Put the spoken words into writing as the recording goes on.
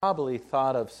Probably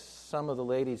thought of some of the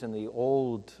ladies in the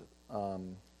old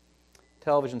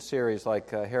television series like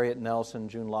Harriet Nelson,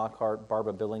 June Lockhart,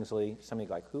 Barbara Billingsley. Some of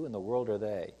you are like, who in the world are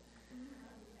they?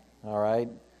 All right.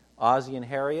 Ozzie and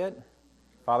Harriet,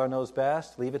 Father Knows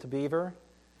Best, Leave It to Beaver.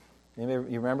 You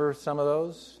remember some of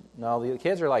those? No, the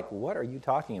kids are like, what are you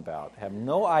talking about? Have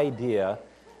no idea.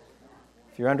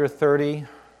 If you're under 30,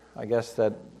 I guess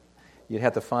that you'd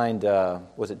have to find,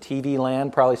 was it TV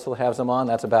Land? Probably still has them on.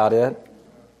 That's about it.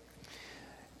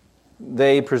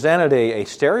 They presented a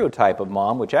stereotype of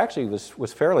mom, which actually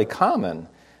was fairly common.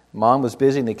 Mom was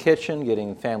busy in the kitchen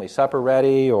getting family supper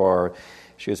ready, or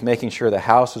she was making sure the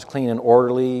house was clean and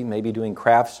orderly, maybe doing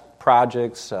crafts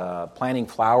projects, planting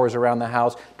flowers around the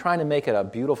house, trying to make it a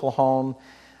beautiful home.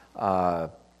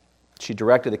 She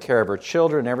directed the care of her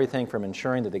children, everything from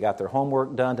ensuring that they got their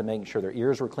homework done to making sure their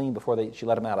ears were clean before she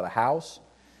let them out of the house.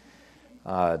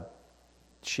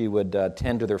 She would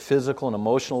tend to their physical and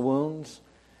emotional wounds.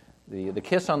 The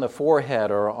kiss on the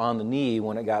forehead or on the knee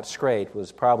when it got scraped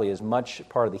was probably as much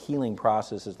part of the healing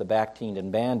process as the Bactine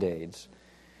and Band-Aids.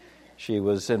 She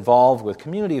was involved with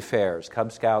community affairs,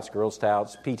 Cub Scouts, Girl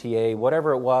Scouts, PTA,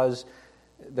 whatever it was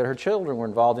that her children were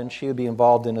involved in, she would be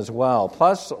involved in as well.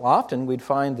 Plus, often we'd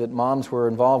find that moms were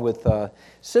involved with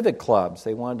civic clubs.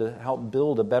 They wanted to help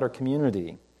build a better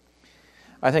community.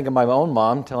 I think of my own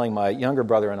mom telling my younger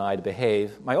brother and I to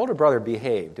behave. My older brother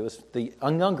behaved. It was the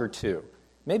younger two.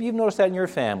 Maybe you've noticed that in your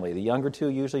family. The younger two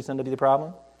usually tend to be the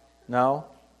problem? No?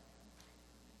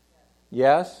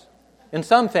 Yes? In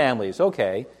some families,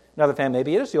 okay. Another family,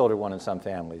 maybe it is the older one in some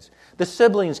families. The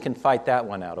siblings can fight that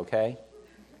one out, okay?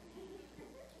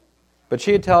 But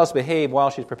she'd tell us to behave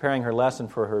while she's preparing her lesson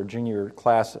for her junior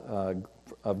class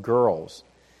of girls.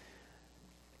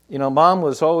 You know, mom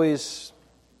was always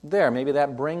there. Maybe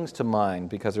that brings to mind,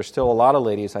 because there's still a lot of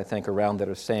ladies, I think, around that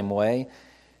are the same way.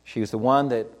 She was the one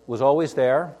that was always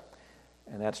there,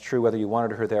 and that's true whether you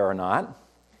wanted her there or not,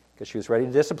 because she was ready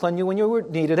to discipline you when you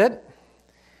needed it.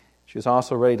 She was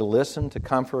also ready to listen, to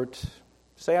comfort,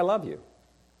 say, I love you.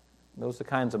 Those are the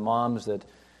kinds of moms that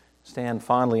stand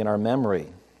fondly in our memory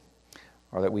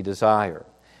or that we desire.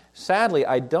 Sadly,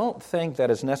 I don't think that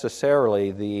is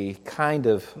necessarily the kind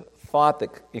of thought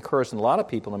that occurs in a lot of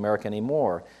people in America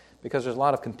anymore, because there's a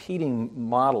lot of competing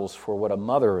models for what a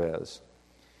mother is.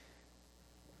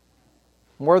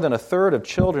 More than a third of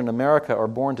children in America are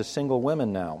born to single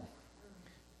women now.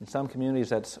 In some communities,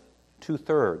 that's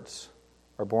 2/3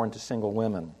 are born to single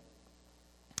women.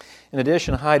 In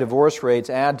addition, high divorce rates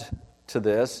add to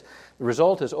this. The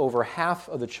result is over half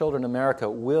of the children in America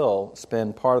will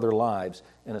spend part of their lives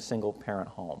in a single-parent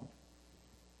home.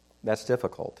 That's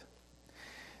difficult.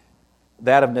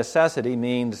 That of necessity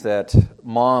means that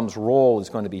mom's role is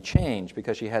going to be changed,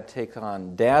 because she had to take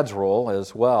on dad's role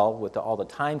as well with all the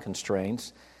time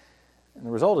constraints. And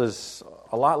the result is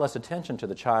a lot less attention to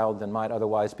the child than might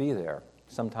otherwise be there,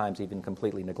 sometimes even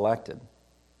completely neglected.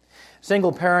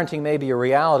 Single parenting may be a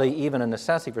reality, even a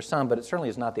necessity for some, but it certainly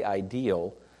is not the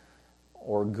ideal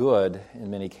or good in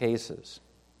many cases.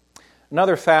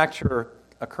 Another factor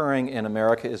occurring in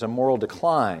America is a moral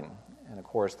decline. And of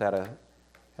course, that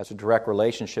has a direct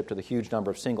relationship to the huge number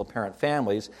of single-parent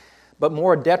families. But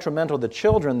more detrimental to the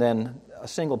children than a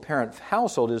single-parent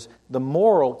household is the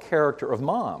moral character of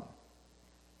mom.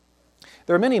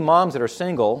 There are many moms that are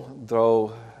single,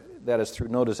 though that is through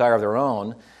no desire of their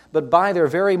own, but by their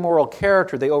very moral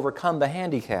character, they overcome the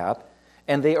handicap,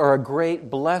 and they are a great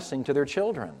blessing to their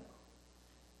children.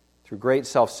 Through great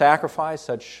self-sacrifice,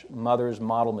 such mothers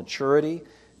model maturity,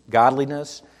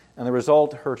 godliness, and the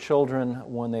result, her children,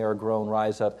 when they are grown,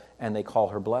 rise up and they call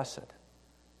her blessed.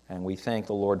 And we thank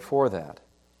the Lord for that.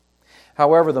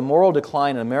 However, the moral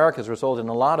decline in America has resulted in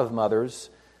a lot of mothers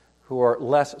who are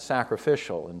less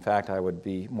sacrificial. In fact, I would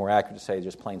be more accurate to say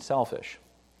just plain selfish.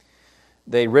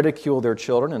 They ridicule their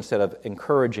children instead of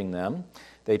encouraging them.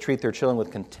 They treat their children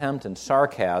with contempt and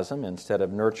sarcasm instead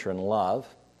of nurture and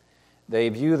love. They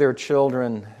view their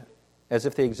children as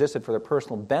if they existed for their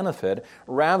personal benefit,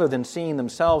 rather than seeing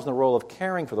themselves in the role of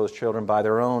caring for those children by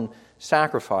their own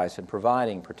sacrifice in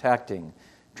providing, protecting,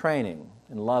 training,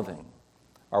 and loving.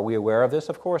 Are we aware of this?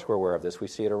 Of course we're aware of this. We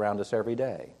see it around us every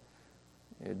day.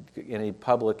 In a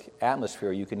public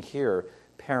atmosphere, you can hear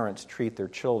parents treat their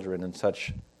children in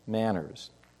such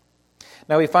manners.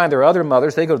 Now we find there are other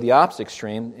mothers, they go to the opposite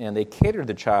extreme, and they cater to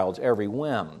the child's every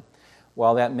whim.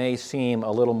 While that may seem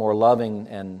a little more loving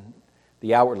and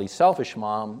the outwardly selfish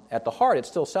mom, at the heart it's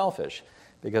still selfish,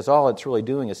 because all it's really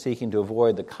doing is seeking to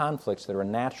avoid the conflicts that are a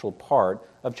natural part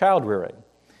of child rearing.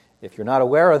 If you're not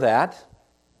aware of that,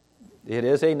 it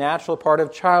is a natural part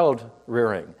of child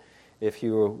rearing. If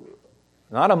you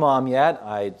Not a mom yet.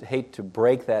 I hate to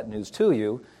break that news to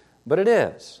you, but it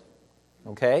is.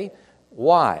 Okay?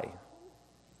 Why?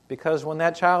 Because when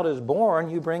that child is born,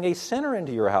 you bring a sinner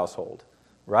into your household,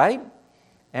 right?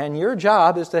 And your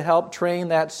job is to help train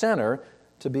that sinner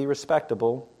to be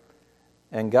respectable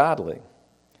and godly.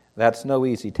 That's no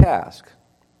easy task.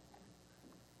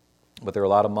 But there are a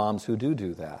lot of moms who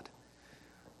do that.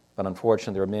 But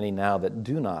unfortunately, there are many now that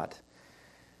do not.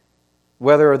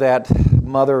 Whether that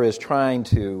mother is trying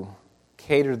to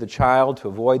cater to the child to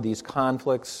avoid these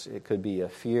conflicts, it could be a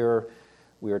fear.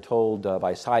 We are told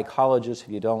by psychologists,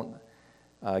 if you don't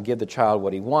give the child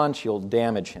what he wants, you'll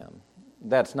damage him.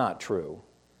 That's not true,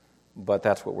 but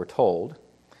that's what we're told.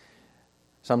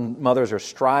 Some mothers are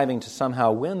striving to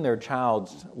somehow win their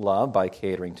child's love by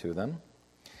catering to them.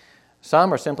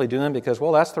 Some are simply doing it because,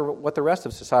 well, that's what the rest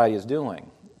of society is doing.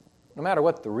 No matter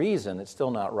what the reason, it's still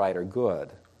not right or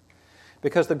good.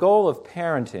 Because the goal of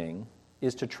parenting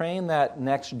is to train that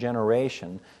next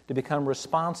generation to become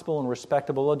responsible and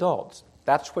respectable adults.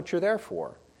 That's what you're there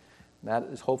for. That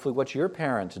is hopefully what your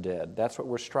parents did. That's what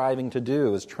we're striving to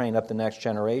do, is train up the next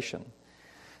generation.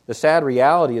 The sad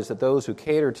reality is that those who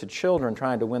cater to children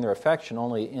trying to win their affection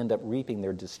only end up reaping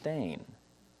their disdain.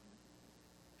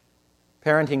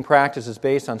 Parenting practices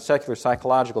based on secular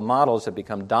psychological models have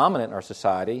become dominant in our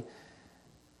society,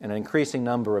 and an increasing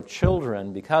number of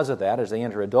children, because of that, as they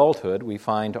enter adulthood, we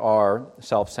find are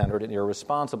self-centered and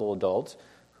irresponsible adults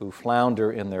who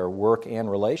flounder in their work and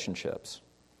relationships.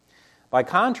 By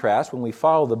contrast, when we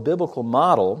follow the biblical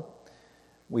model,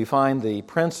 we find the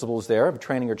principles there of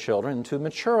training your children into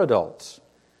mature adults.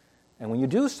 And when you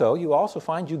do so, you also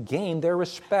find you gain their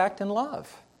respect and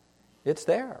love. It's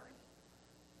there,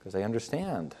 because they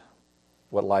understand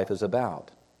what life is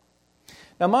about.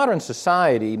 Now, modern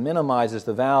society minimizes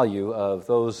the value of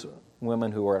those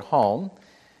women who are at home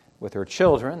with their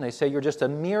children. They say you're just a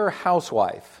mere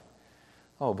housewife.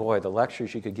 Oh boy, the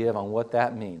lectures you could give on what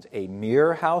that means. A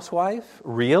mere housewife?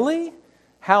 Really?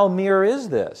 How mere is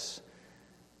this?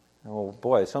 Oh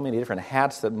boy, so many different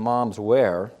hats that moms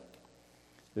wear.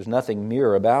 There's nothing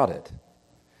mere about it.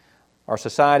 Our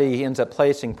society ends up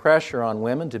placing pressure on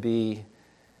women to be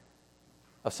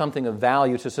of something of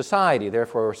value to society.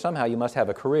 Therefore, somehow you must have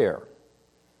a career.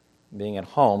 Being at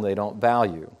home, they don't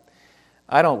value.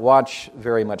 I don't watch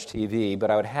very much TV, but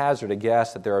I would hazard a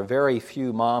guess that there are very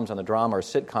few moms on the drama or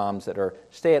sitcoms that are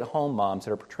stay-at-home moms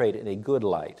that are portrayed in a good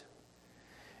light.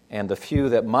 And the few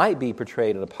that might be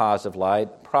portrayed in a positive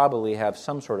light probably have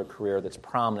some sort of career that's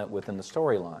prominent within the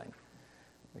storyline,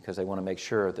 because they want to make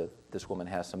sure that this woman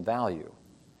has some value.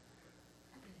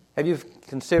 Have you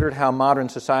considered how modern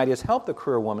society has helped the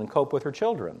career woman cope with her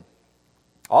children?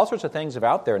 All sorts of things are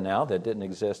out there now that didn't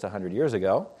exist 100 years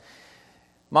ago.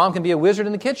 Mom can be a wizard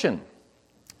in the kitchen.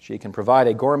 She can provide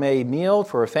a gourmet meal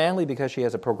for her family because she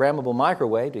has a programmable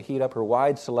microwave to heat up her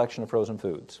wide selection of frozen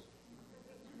foods.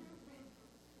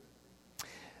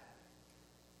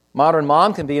 Modern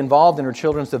mom can be involved in her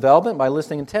children's development by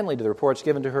listening intently to the reports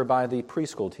given to her by the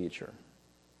preschool teacher.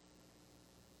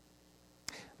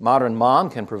 Modern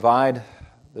mom can provide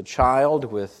the child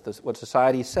with what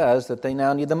society says that they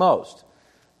now need the most.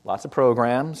 Lots of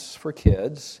programs for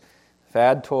kids,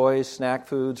 fad toys, snack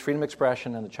foods, freedom of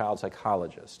expression, and the child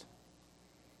psychologist.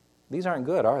 These aren't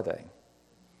good, are they?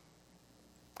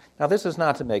 Now, this is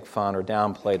not to make fun or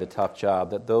downplay the tough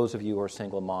job that those of you who are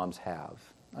single moms have.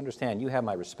 Understand, you have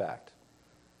my respect.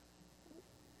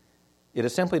 It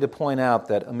is simply to point out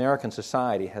that American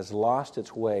society has lost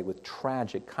its way with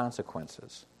tragic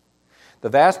consequences. The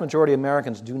vast majority of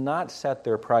Americans do not set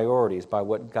their priorities by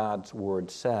what God's Word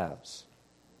says,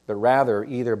 but rather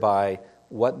either by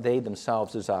what they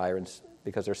themselves desire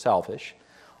because they're selfish,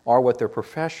 or what they're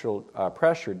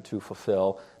pressured to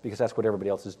fulfill because that's what everybody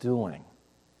else is doing.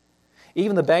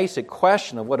 Even the basic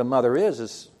question of what a mother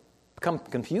is become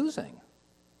confusing.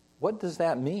 What does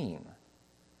that mean?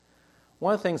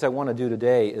 One of the things I want to do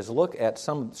today is look at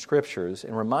some scriptures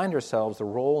and remind ourselves the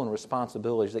role and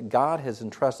responsibilities that God has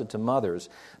entrusted to mothers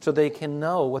so they can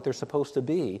know what they're supposed to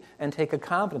be and take a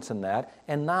confidence in that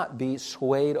and not be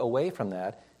swayed away from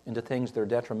that into things that are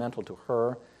detrimental to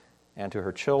her and to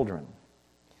her children.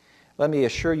 Let me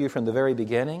assure you from the very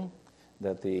beginning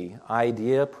that the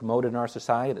idea promoted in our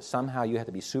society that somehow you have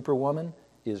to be superwoman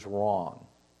is wrong.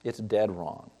 It's dead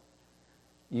wrong.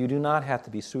 You do not have to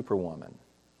be superwoman.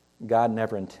 God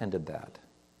never intended that.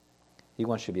 He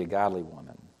wants you to be a godly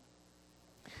woman.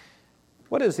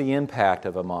 What is the impact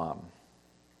of a mom?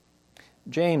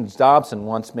 James Dobson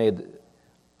once made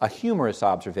a humorous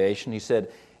observation. He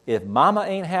said, "If mama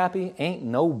ain't happy, ain't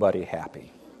nobody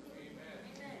happy."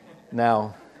 Amen.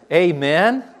 Now,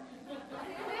 amen?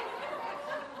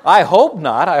 I hope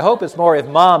not. I hope it's more if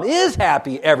mom is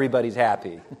happy, everybody's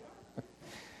happy.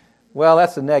 Well,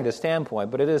 that's the negative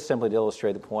standpoint, but it is simply to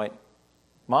illustrate the point.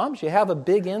 Moms, you have a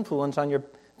big influence on your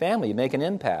family. You make an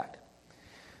impact.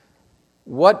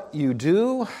 What you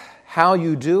do, how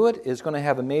you do it, is going to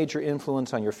have a major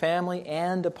influence on your family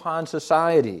and upon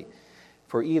society,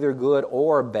 for either good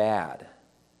or bad.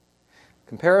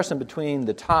 Comparison between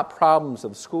the top problems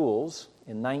of schools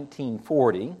in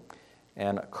 1940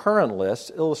 and a current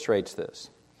list illustrates this.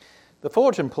 The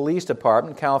Fullerton Police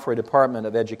Department, California Department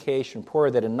of Education,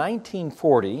 reported that in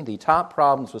 1940, the top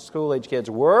problems with school-age kids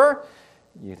were,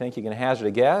 you think you can hazard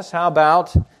a guess? How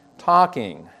about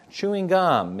talking, chewing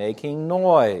gum, making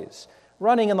noise,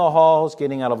 running in the halls,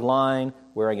 getting out of line,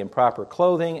 wearing improper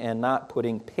clothing, and not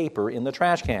putting paper in the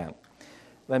trash can?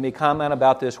 Let me comment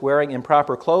about this wearing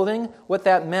improper clothing. What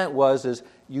that meant was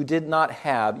you did not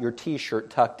have your T-shirt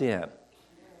tucked in.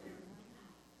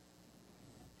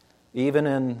 Even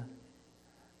in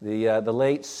the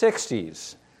late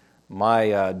 60s,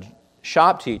 my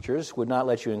shop teachers would not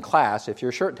let you in class if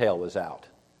your shirt tail was out.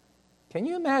 Can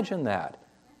you imagine that?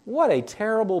 What a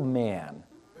terrible man.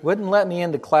 Wouldn't let me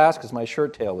into class because my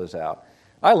shirt tail was out.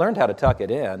 I learned how to tuck it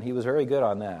in. He was very good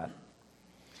on that.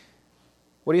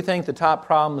 What do you think the top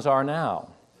problems are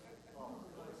now?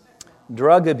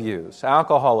 Drug abuse,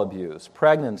 alcohol abuse,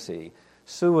 pregnancy,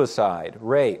 suicide,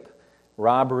 rape,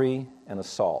 robbery, and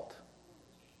assault.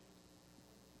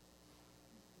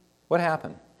 What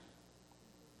happened?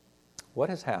 What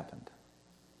has happened?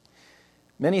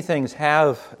 Many things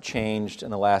have changed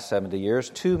in the last 70 years.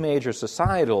 Two major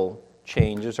societal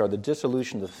changes are the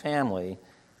dissolution of the family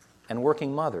and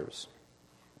working mothers.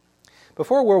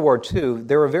 Before World War II,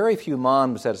 there were very few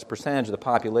moms as a percentage of the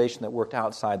population that worked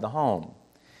outside the home.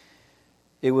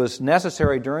 It was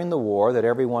necessary during the war that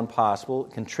everyone possible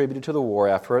contributed to the war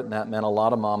effort, and that meant a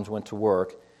lot of moms went to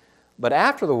work. But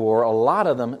after the war, a lot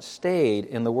of them stayed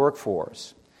in the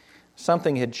workforce.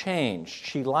 Something had changed.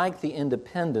 She liked the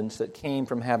independence that came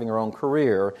from having her own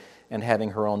career and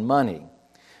having her own money.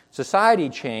 Society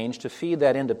changed to feed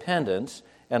that independence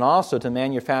and also to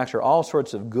manufacture all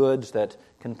sorts of goods that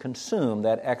can consume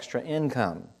that extra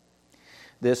income.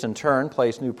 This, in turn,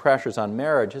 placed new pressures on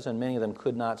marriages, and many of them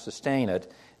could not sustain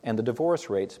it, and the divorce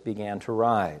rates began to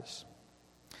rise.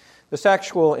 The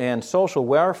sexual and social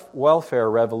welfare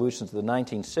revolutions of the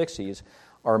 1960s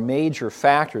are major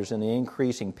factors in the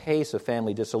increasing pace of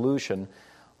family dissolution,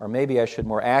 or maybe I should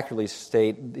more accurately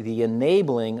state the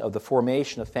enabling of the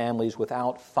formation of families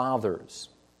without fathers.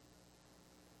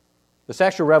 The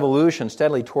sexual revolution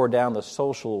steadily tore down the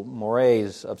social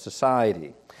mores of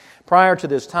society. Prior to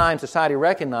this time, society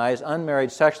recognized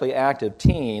unmarried sexually active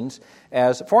teens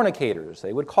as fornicators.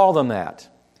 They would call them that.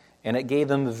 And it gave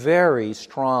them very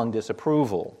strong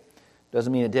disapproval.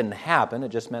 Doesn't mean it didn't happen, it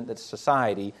just meant that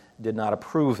society did not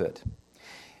approve it.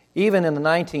 Even in the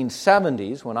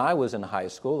 1970s, when I was in high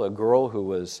school, a girl who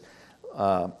was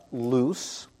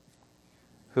loose,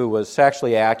 who was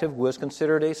sexually active, was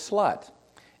considered a slut.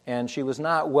 And she was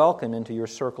not welcome into your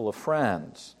circle of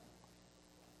friends.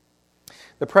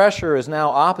 The pressure is now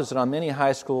opposite on many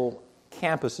high school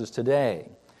campuses today.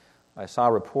 I saw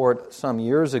a report some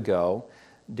years ago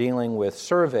dealing with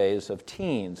surveys of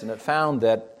teens, and it found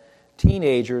that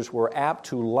teenagers were apt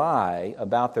to lie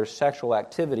about their sexual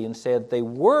activity and say that they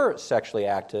were sexually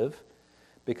active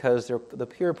because the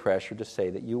peer pressure to say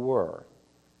that you were.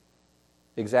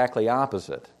 Exactly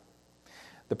opposite.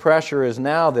 The pressure is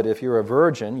now that if you're a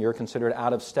virgin, you're considered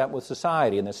out of step with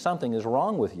society and that something is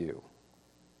wrong with you.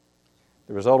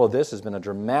 The result of this has been a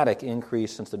dramatic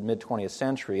increase since the mid-20th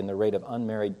century in the rate of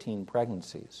unmarried teen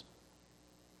pregnancies.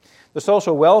 The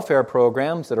social welfare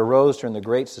programs that arose during the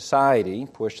Great Society,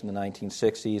 pushed in the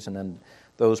 1960s, and then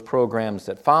those programs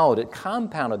that followed it,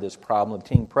 compounded this problem of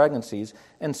teen pregnancies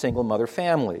and single mother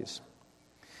families.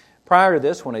 Prior to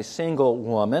this, when a single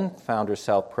woman found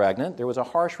herself pregnant, there was a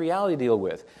harsh reality to deal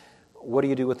with. What do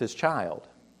you do with this child?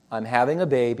 I'm having a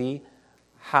baby.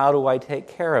 How do I take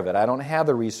care of it? I don't have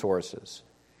the resources.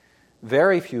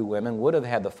 Very few women would have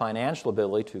had the financial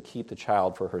ability to keep the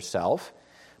child for herself.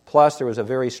 Plus, there was a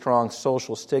very strong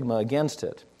social stigma against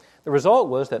it. The result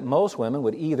was that most women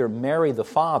would either marry the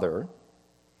father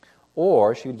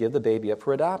or she would give the baby up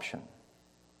for adoption.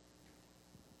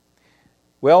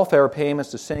 Welfare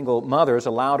payments to single mothers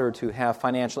allowed her to have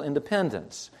financial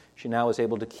independence. She now was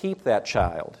able to keep that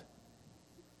child,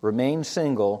 remain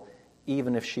single,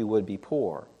 even if she would be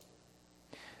poor.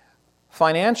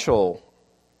 Financial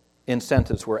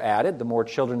incentives were added. The more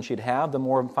children she'd have, the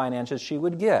more finances she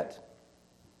would get.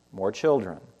 More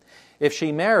children. If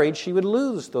she married, she would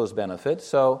lose those benefits,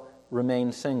 so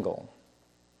remain single.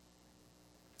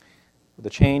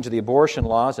 With the change of the abortion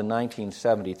laws in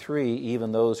 1973,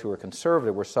 even those who were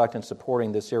conservative were sucked in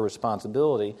supporting this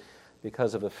irresponsibility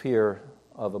because of a fear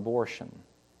of abortion.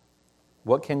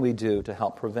 What can we do to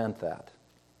help prevent that?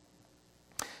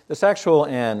 The sexual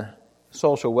and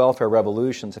social welfare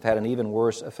revolutions have had an even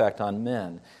worse effect on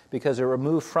men because it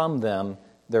removed from them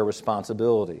their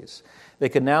responsibilities. They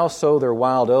could now sow their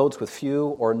wild oats with few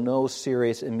or no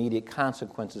serious immediate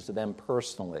consequences to them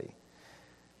personally.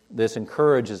 This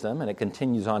encourages them, and it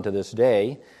continues on to this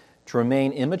day, to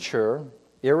remain immature,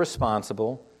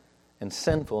 irresponsible, and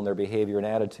sinful in their behavior and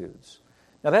attitudes.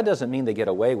 Now, that doesn't mean they get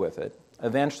away with it.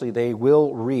 Eventually, they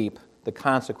will reap the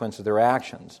consequences of their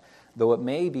actions, though it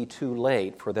may be too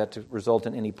late for that to result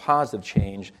in any positive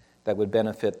change that would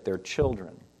benefit their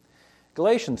children.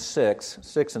 Galatians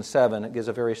 6 and 7 gives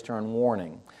a very stern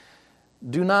warning.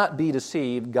 Do not be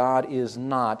deceived, God is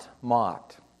not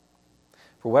mocked.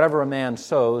 For whatever a man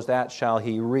sows, that shall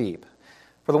he reap.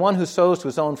 For the one who sows to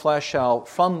his own flesh shall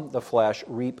from the flesh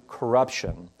reap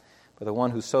corruption, but the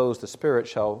one who sows the Spirit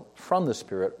shall from the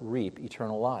Spirit reap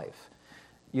eternal life.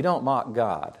 You don't mock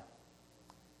God.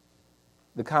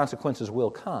 The consequences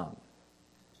will come.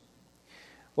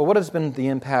 Well, what has been the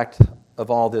impact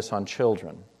of all this on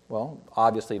children? Well,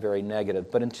 obviously very negative,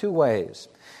 but in two ways.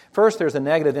 First, there's a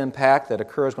negative impact that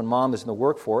occurs when mom is in the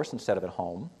workforce instead of at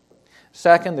home.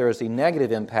 Second, there is the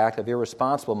negative impact of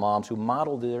irresponsible moms who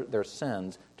model their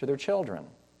sins to their children.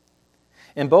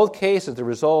 In both cases, the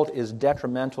result is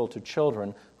detrimental to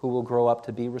children who will grow up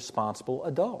to be responsible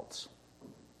adults.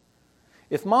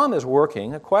 If mom is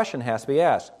working, a question has to be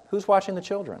asked. Who's watching the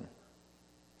children?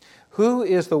 Who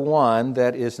is the one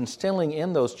that is instilling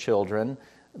in those children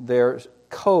their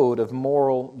code of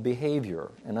moral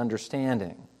behavior and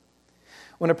understanding?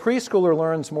 When a preschooler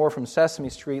learns more from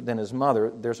Sesame Street than his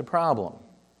mother, there's a problem.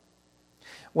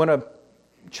 When a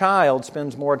child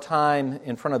spends more time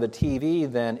in front of the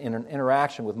TV than in an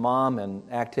interaction with mom and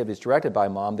activities directed by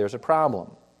mom, there's a problem.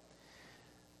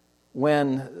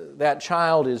 When that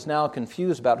child is now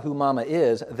confused about who mama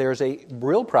is, there's a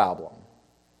real problem.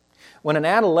 When an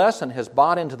adolescent has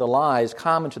bought into the lies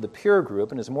common to the peer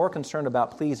group and is more concerned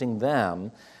about pleasing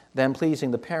them than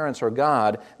pleasing the parents or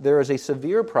God, there is a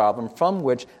severe problem from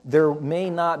which there may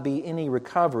not be any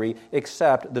recovery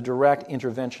except the direct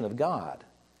intervention of God.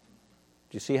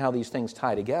 Do you see how these things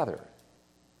tie together?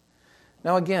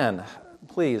 Now again,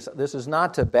 please, this is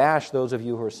not to bash those of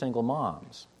you who are single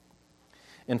moms.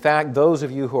 In fact, those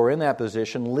of you who are in that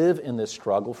position live in this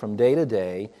struggle from day to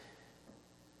day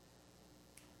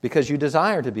because you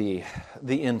desire to be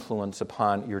the influence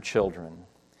upon your children.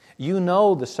 You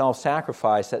know the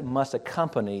self-sacrifice that must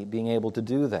accompany being able to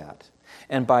do that.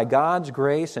 And by God's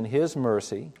grace and His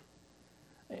mercy,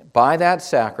 by that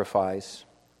sacrifice,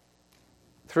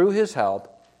 through His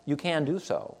help, you can do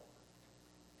so.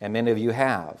 And many of you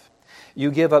have.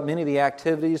 You give up many of the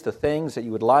activities, the things that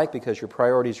you would like because your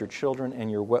priority is your children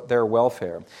and their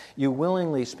welfare. You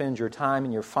willingly spend your time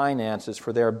and your finances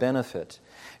for their benefit.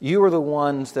 You are the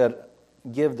ones that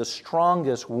give the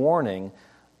strongest warning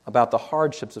about the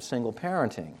hardships of single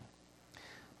parenting.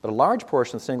 But a large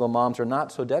portion of single moms are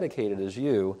not so dedicated as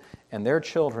you, and their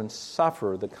children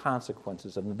suffer the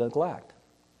consequences of neglect.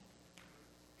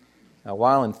 Now,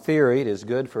 while in theory it is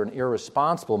good for an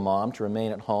irresponsible mom to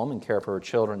remain at home and care for her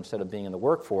children instead of being in the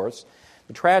workforce,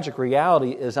 the tragic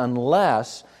reality is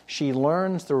unless she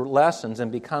learns the lessons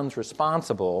and becomes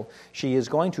responsible, she is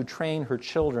going to train her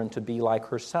children to be like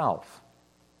herself.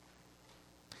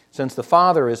 Since the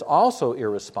father is also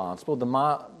irresponsible, the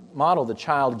model the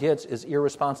child gets is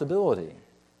irresponsibility.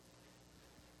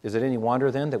 Is it any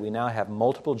wonder then that we now have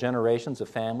multiple generations of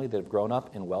family that have grown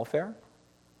up in welfare?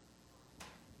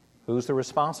 Who's the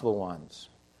responsible ones?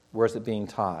 Where's it being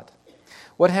taught?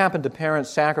 What happened to parents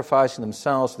sacrificing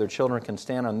themselves so their children can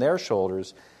stand on their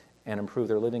shoulders and improve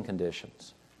their living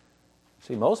conditions?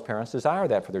 See, most parents desire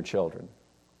that for their children.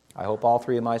 I hope all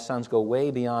three of my sons go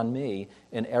way beyond me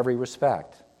in every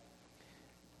respect.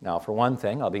 Now, for one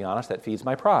thing, I'll be honest, that feeds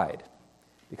my pride.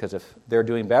 Because if they're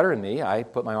doing better than me, I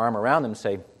put my arm around them and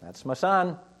say, that's my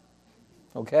son,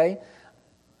 okay?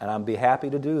 And I'll be happy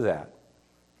to do that.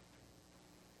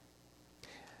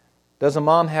 Does a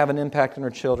mom have an impact on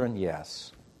her children?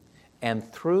 Yes. And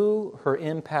through her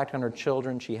impact on her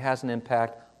children, she has an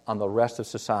impact on the rest of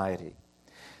society.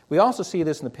 We also see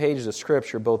this in the pages of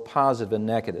Scripture, both positive and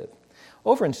negative.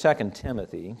 Over in 2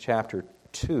 Timothy chapter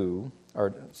 2,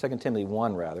 or 2 Timothy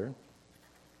 1, rather,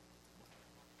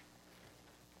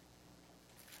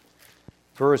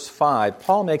 verse 5,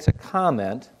 Paul makes a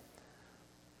comment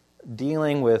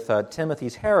dealing with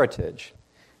Timothy's heritage.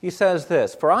 He says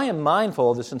this, "For I am mindful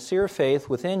of the sincere faith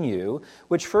within you,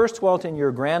 which first dwelt in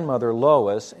your grandmother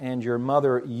Lois and your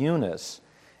mother Eunice,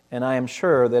 and I am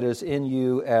sure that is in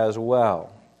you as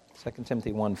well." 2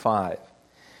 Timothy 1:5.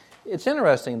 It's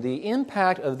interesting, the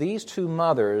impact of these two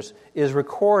mothers is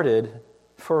recorded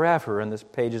forever in the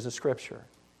pages of Scripture.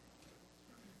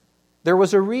 There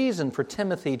was a reason for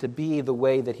Timothy to be the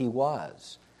way that he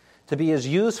was, to be as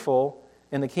useful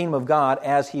in the kingdom of God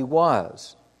as he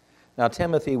was. Now,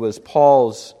 Timothy was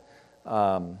Paul's,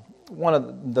 one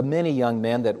of the many young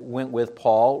men that went with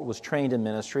Paul, was trained in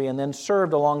ministry, and then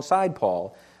served alongside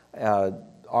Paul,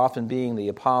 often being the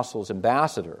apostles'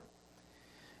 ambassador.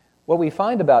 What we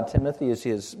find about Timothy is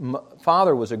his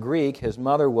father was a Greek, his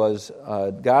mother was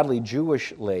a godly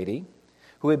Jewish lady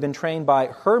who had been trained by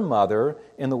her mother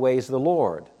in the ways of the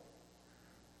Lord.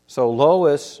 So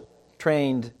Lois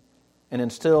trained and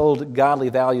instilled godly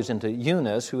values into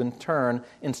Eunice, who in turn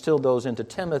instilled those into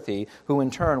Timothy, who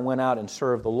in turn went out and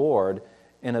served the Lord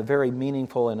in a very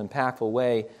meaningful and impactful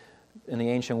way in the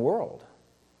ancient world.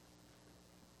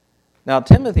 Now,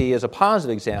 Timothy is a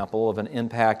positive example of an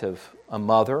impact of a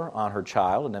mother on her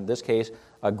child, and in this case,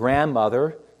 a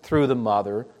grandmother through the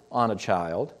mother on a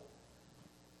child.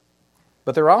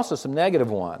 But there are also some negative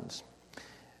ones.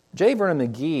 J. Vernon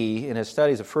McGee, in his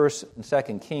studies of 1st and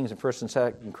 2nd Kings and 1st and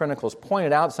 2nd Chronicles,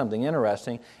 pointed out something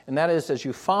interesting, and that is, as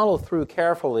you follow through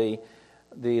carefully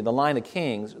the line of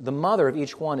kings, the mother of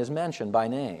each one is mentioned by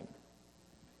name.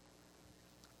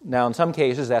 Now, in some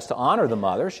cases, that's to honor the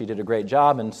mother. She did a great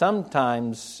job, and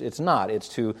sometimes it's not. It's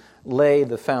to lay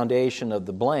the foundation of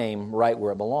the blame right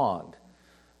where it belonged.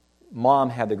 Mom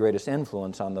had the greatest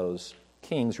influence on those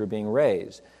kings who were being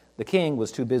raised. The king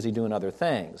was too busy doing other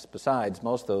things. Besides,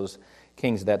 most of those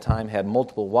kings at that time had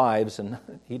multiple wives, and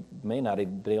he may not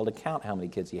have been able to count how many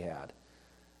kids he had,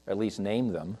 or at least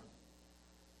name them.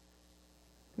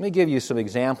 Let me give you some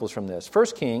examples from this.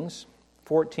 1 Kings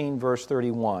 14, verse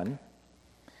 31.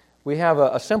 We have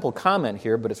a simple comment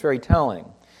here, but it's very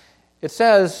telling. It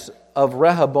says of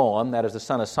Rehoboam, that is the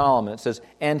son of Solomon, it says,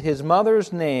 "And his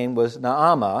mother's name was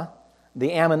Naamah,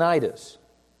 the Ammonitess."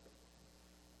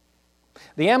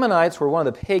 The Ammonites were one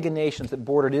of the pagan nations that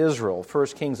bordered Israel.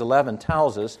 1 Kings 11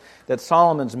 tells us that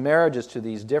Solomon's marriages to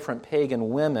these different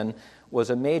pagan women was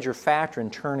a major factor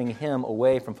in turning him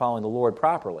away from following the Lord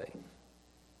properly.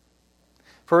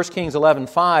 1 Kings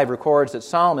 11:5 records that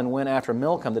Solomon went after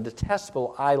Milcom, the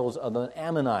detestable idols of the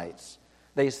Ammonites.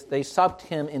 They sucked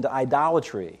him into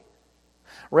idolatry.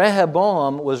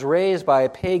 Rehoboam was raised by a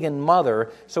pagan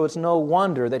mother, so it's no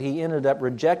wonder that he ended up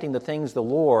rejecting the things of the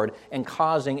Lord and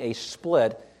causing a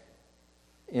split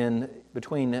in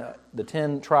between the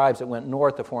 10 tribes that went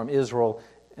north to form Israel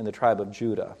and the tribe of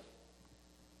Judah.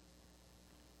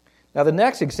 Now, the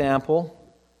next example,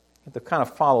 you have to kind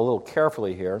of follow a little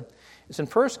carefully here. It's in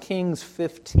 1 Kings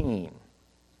 15.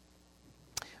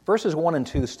 Verses 1 and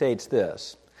 2 states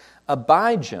this: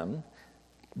 Abijam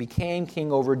became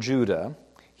king over Judah.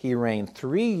 He reigned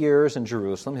 3 years in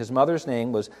Jerusalem. His mother's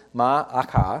name was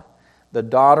Maacah, the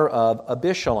daughter of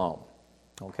Abishalom.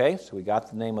 Okay, so we got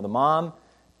the name of the mom,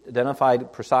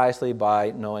 identified precisely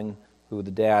by knowing who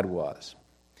the dad was.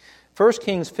 1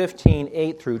 Kings 15,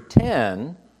 8 through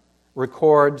 10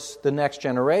 records the next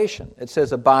generation. It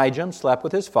says, Abijam slept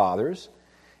with his fathers.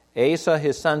 Asa,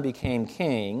 his son, became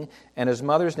king, and his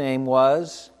mother's name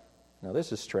was, now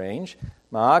this is strange,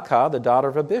 Maacah, the daughter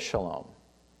of Abishalom.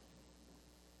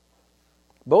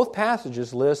 Both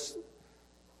passages list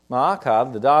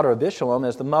Maacah, the daughter of Abishalom,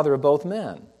 as the mother of both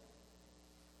men.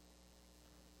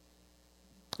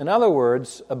 In other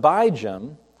words,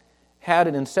 Abijam had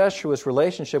an incestuous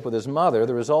relationship with his mother,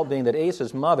 the result being that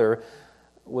Asa's mother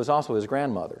was also his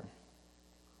grandmother.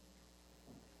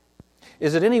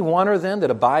 Is it any wonder then that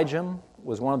Abijam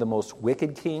was one of the most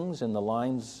wicked kings in the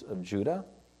lines of Judah?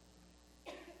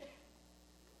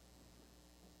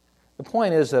 The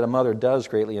point is that a mother does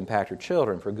greatly impact her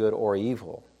children for good or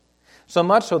evil. So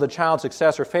much so the child's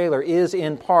success or failure is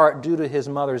in part due to his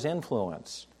mother's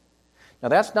influence. Now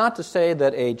that's not to say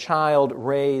that a child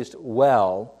raised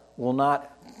well will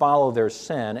not follow their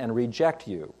sin and reject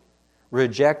you,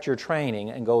 reject your training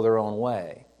and go their own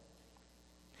way.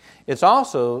 It's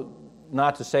also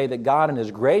not to say that God in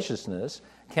His graciousness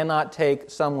cannot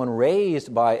take someone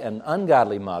raised by an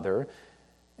ungodly mother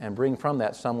and bring from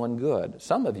that someone good.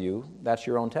 Some of you, that's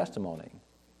your own testimony.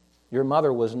 Your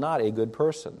mother was not a good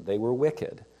person. They were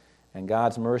wicked. And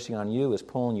God's mercy on you is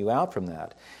pulling you out from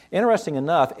that. Interesting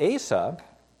enough, Asa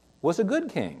was a good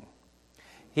king.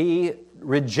 He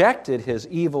rejected his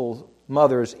evil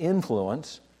mother's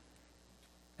influence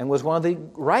and was one of the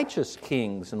righteous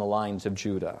kings in the lines of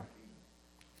Judah.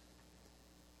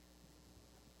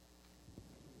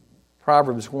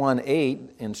 Proverbs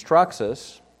 1:8 instructs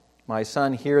us, "My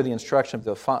son, hear the instruction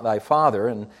of thy father,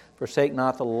 and forsake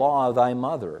not the law of thy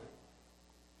mother."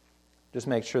 Just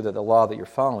make sure that the law that you're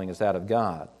following is that of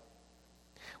God.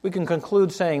 We can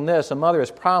conclude saying this: a mother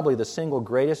is probably the single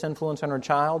greatest influence on her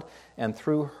child, and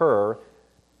through her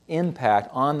impact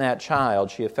on that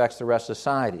child, she affects the rest of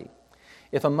society.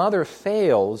 If a mother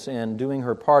fails in doing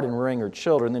her part in rearing her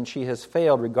children, then she has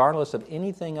failed regardless of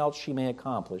anything else she may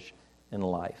accomplish in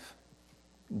life.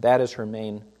 That is her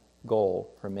main goal,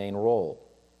 her main role.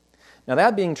 Now,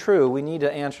 that being true, we need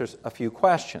to answer a few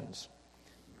questions.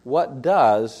 What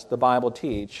does the Bible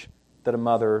teach that a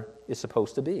mother is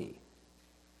supposed to be?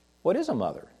 What is a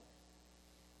mother?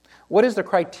 What is the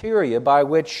criteria by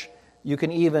which you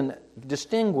can even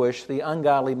distinguish the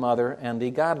ungodly mother and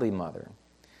the godly mother?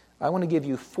 I want to give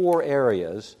you 4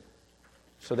 areas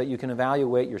so that you can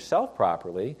evaluate yourself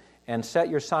properly and set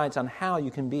your sights on how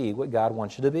you can be what God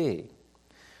wants you to be.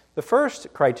 The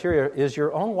first criteria is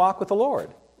your own walk with the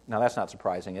Lord. Now, that's not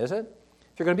surprising, is it?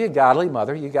 If you're going to be a godly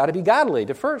mother, you've got to be godly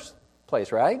to first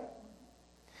place, right?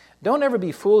 Don't ever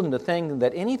be fooled into thinking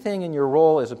that anything in your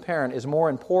role as a parent is more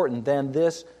important than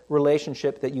this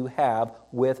relationship that you have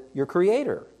with your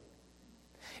Creator.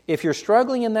 If you're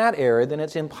struggling in that area, then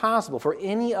it's impossible for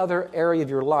any other area of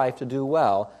your life to do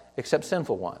well except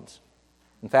sinful ones.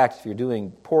 In fact, if you're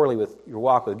doing poorly with your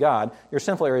walk with God, your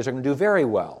sinful areas are going to do very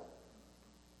well,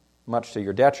 much to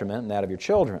your detriment and that of your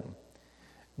children.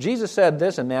 Jesus said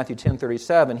this in Matthew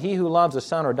 10:37, "He who loves a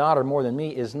son or daughter more than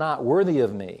me is not worthy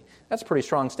of me." That's a pretty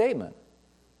strong statement.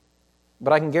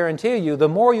 But I can guarantee you, the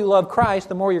more you love Christ,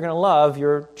 the more you're going to love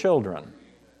your children.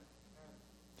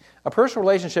 A personal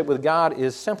relationship with God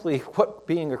is simply what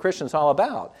being a Christian is all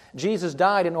about. Jesus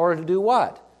died in order to do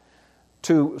what?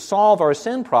 To solve our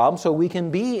sin problem so we can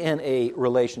be in a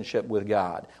relationship with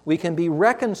God. We can be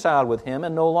reconciled with Him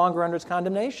and no longer under His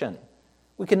condemnation.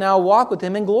 We can now walk with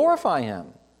Him and glorify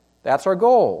Him. That's our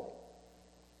goal.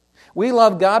 We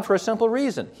love God for a simple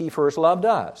reason. He first loved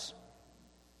us.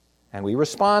 And we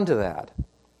respond to that.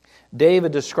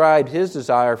 David described his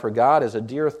desire for God as a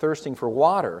deer thirsting for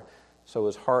water, so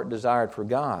his heart desired for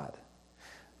God.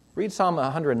 Read Psalm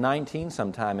 119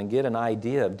 sometime and get an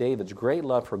idea of David's great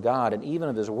love for God and even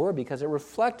of his word, because it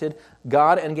reflected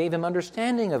God and gave him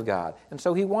understanding of God, and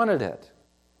so he wanted it.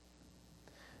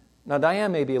 Now,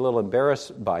 Diane may be a little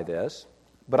embarrassed by this,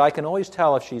 but I can always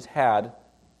tell if she's had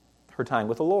her time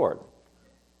with the Lord.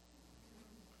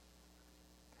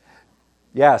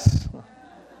 Yes,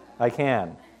 I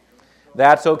can.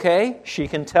 That's okay. She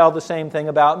can tell the same thing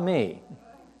about me,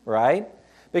 right?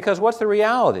 Because what's the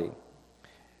reality?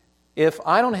 If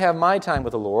I don't have my time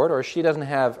with the Lord, or she doesn't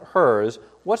have hers,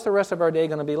 what's the rest of our day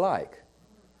going to be like?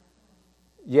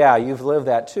 Yeah, you've lived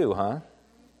that too, huh?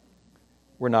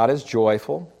 We're not as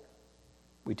joyful.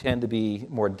 We tend to be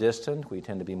more distant. We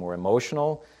tend to be more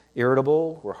emotional,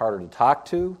 irritable. We're harder to talk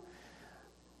to.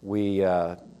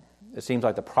 It seems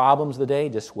like the problems of the day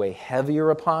just weigh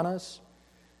heavier upon us.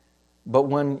 But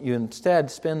when you instead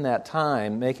spend that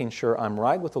time making sure I'm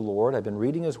right with the Lord, I've been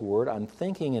reading His Word, I'm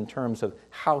thinking in terms of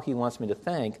how He wants me to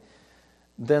think,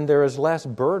 then there is less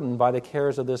burden by the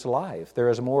cares of this life. There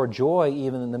is more joy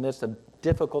even in the midst of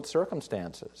difficult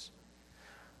circumstances.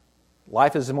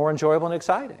 Life is more enjoyable and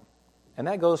exciting. And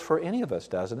that goes for any of us,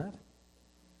 doesn't it?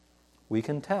 We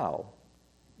can tell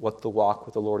what the walk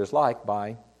with the Lord is like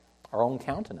by our own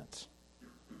countenance.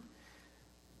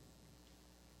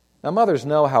 Now, mothers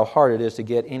know how hard it is to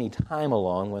get any time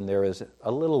alone when there is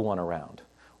a little one around,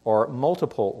 or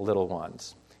multiple little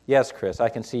ones. Yes, Chris, I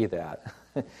can see that.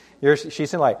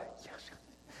 She's like,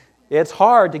 it's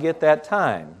hard to get that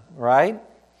time, right?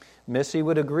 Missy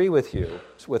would agree with you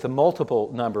with a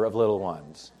multiple number of little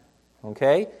ones.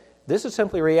 Okay? This is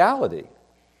simply reality.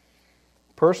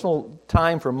 Personal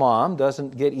time for mom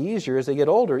doesn't get easier as they get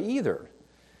older either.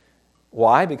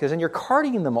 Why? Because then you're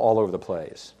carting them all over the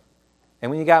place. And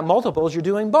when you got multiples, you're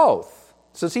doing both.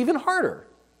 So it's even harder.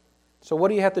 So what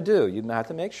do you have to do? You have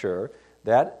to make sure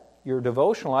that your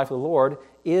devotional life with the Lord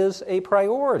is a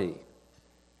priority.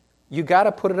 You got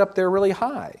to put it up there really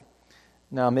high.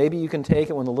 Now, maybe you can take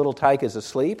it when the little tyke is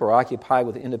asleep or occupied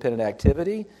with independent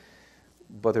activity,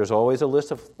 but there's always a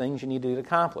list of things you need to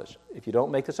accomplish. If you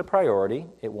don't make this a priority,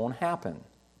 it won't happen.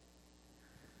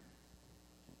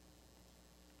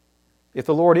 If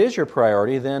the Lord is your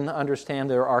priority, then understand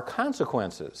there are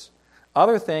consequences.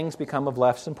 Other things become of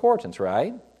less importance,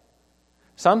 right?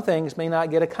 Some things may not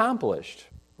get accomplished,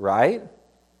 right?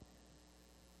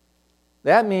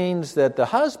 That means that the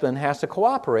husband has to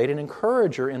cooperate and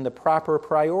encourage her in the proper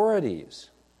priorities.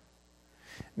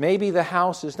 Maybe the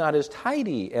house is not as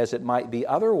tidy as it might be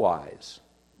otherwise.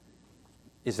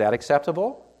 Is that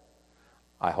acceptable?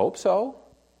 I hope so.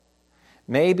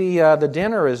 Maybe the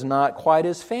dinner is not quite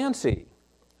as fancy.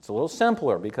 It's a little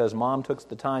simpler because Mom took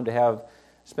the time to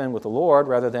spend with the Lord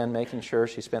rather than making sure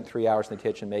she spent 3 hours in the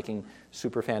kitchen making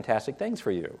super fantastic things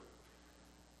for you.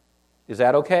 Is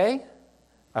that okay?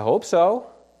 I hope so.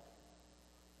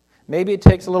 Maybe it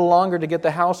takes a little longer to get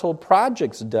the household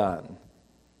projects done.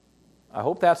 I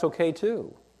hope that's okay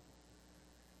too.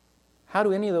 How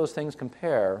do any of those things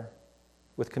compare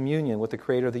with communion with the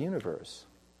Creator of the universe?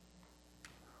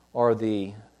 Or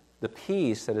the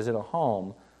peace that is in a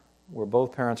home where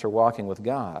both parents are walking with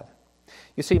God?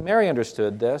 You see, Mary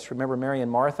understood this. Remember Mary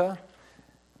and Martha?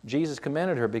 Jesus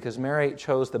commended her because Mary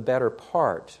chose the better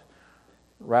part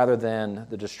rather than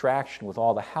the distraction with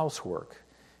all the housework.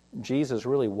 Jesus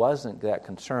really wasn't that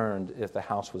concerned if the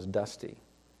house was dusty.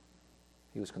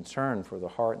 He was concerned for the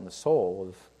heart and the soul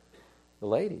of the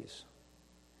ladies.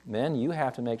 Men, you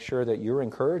have to make sure that you're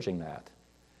encouraging that.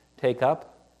 Take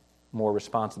up more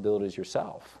responsibilities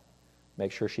yourself.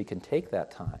 Make sure she can take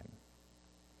that time.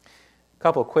 A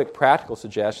couple of quick practical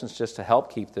suggestions just to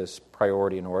help keep this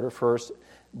priority in order. First,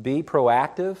 be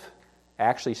proactive.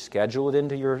 Actually schedule it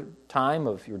into your time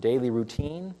of your daily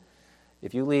routine.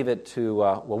 If you leave it to,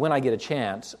 when I get a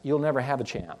chance, you'll never have a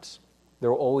chance. There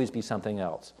will always be something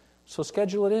else. So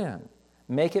schedule it in.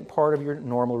 Make it part of your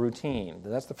normal routine.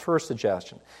 That's the first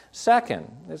suggestion. Second,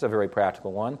 this is a very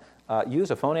practical one,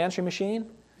 use a phone answering machine.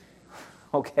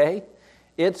 Okay?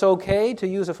 It's okay to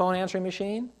use a phone answering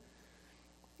machine.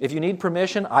 If you need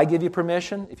permission, I give you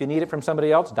permission. If you need it from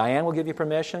somebody else, Diane will give you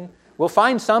permission. We'll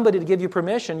find somebody to give you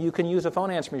permission. You can use a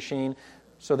phone answering machine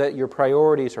so that your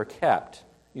priorities are kept.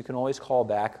 You can always call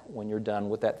back when you're done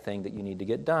with that thing that you need to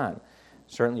get done.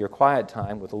 Certainly your quiet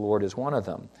time with the Lord is one of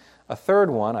them. A third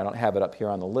one, I don't have it up here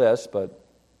on the list, but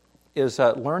is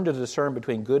learn to discern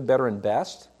between good, better, and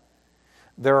best.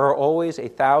 There are always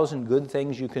 1,000 good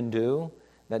things you can do.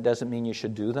 That doesn't mean you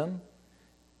should do them.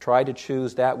 Try to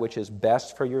choose that which is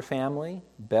best for your family,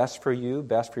 best for you,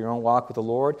 best for your own walk with the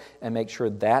Lord, and make sure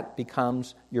that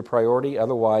becomes your priority.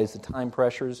 Otherwise, the time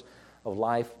pressures of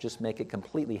life just make it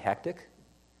completely hectic,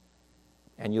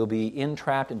 and you'll be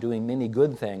entrapped in doing many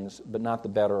good things, but not the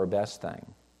better or best thing.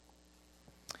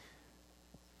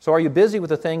 So are you busy with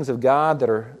the things of God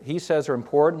that He says are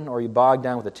important, or are you bogged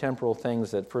down with the temporal things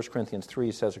that 1 Corinthians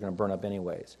 3 says are going to burn up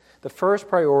anyways? The first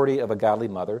priority of a godly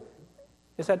mother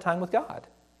is that time with God.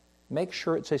 Make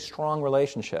sure it's a strong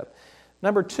relationship.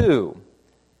 Number 2,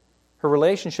 her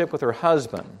relationship with her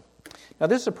husband. Now,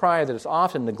 this is a priority that is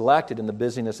often neglected in the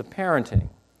busyness of parenting.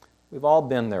 We've all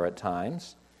been there at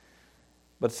times.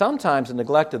 But sometimes the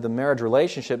neglect of the marriage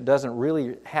relationship doesn't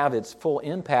really have its full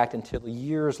impact until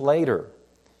years later.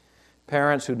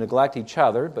 Parents who neglect each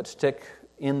other but stick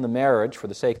in the marriage for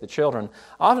the sake of the children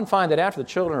often find that after the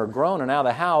children are grown and out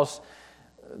of the house,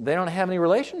 they don't have any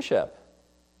relationship.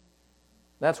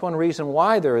 That's one reason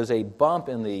why there is a bump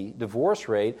in the divorce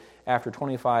rate after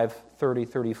 25, 30,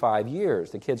 35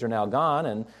 years. The kids are now gone,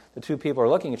 and the two people are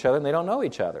looking at each other, and they don't know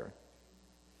each other.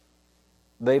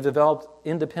 They've developed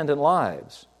independent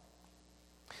lives.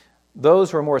 Those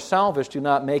who are more selfish do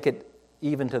not make it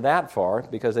even to that far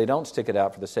because they don't stick it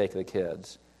out for the sake of the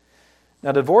kids.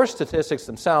 Now, divorce statistics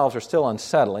themselves are still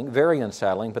unsettling, very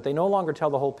unsettling, but they no longer tell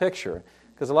the whole picture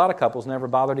because a lot of couples never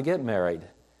bother to get married.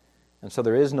 And so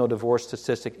there is no divorce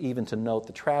statistic even to note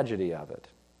the tragedy of it.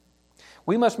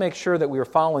 We must make sure that we are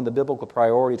following the biblical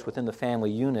priorities within the family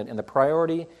unit, and the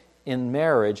priority in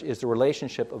marriage is the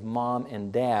relationship of mom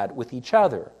and dad with each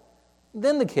other,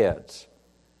 then the kids.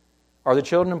 Are the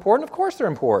children important? Of course they're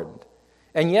important.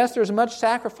 And yes, there's much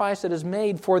sacrifice that is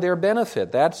made for their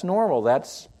benefit. That's normal.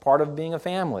 That's part of being a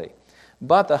family.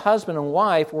 But the husband and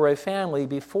wife were a family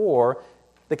before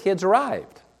the kids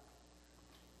arrived.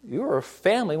 You were a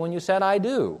family when you said, I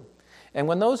do. And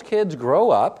when those kids grow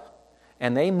up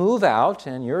and they move out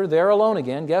and you're there alone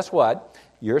again, guess what?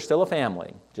 You're still a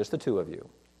family, just the two of you.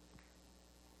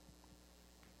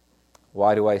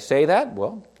 Why do I say that?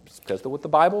 Well, it's because of what the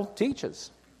Bible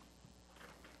teaches.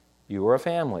 You are a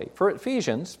family. For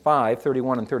Ephesians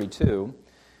 5:31 and 32,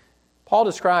 Paul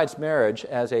describes marriage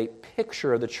as a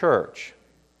picture of the church.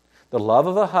 The love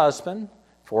of a husband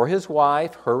for his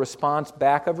wife, her response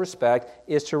back of respect,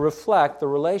 is to reflect the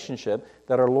relationship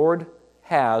that our Lord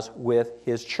has with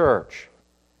His church.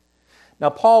 Now,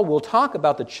 Paul will talk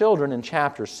about the children in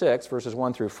chapter 6, verses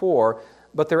 1 through 4,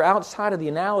 but they're outside of the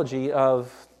analogy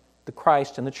of the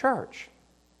Christ and the church.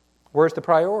 Where's the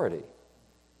priority?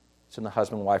 It's in the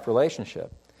husband-wife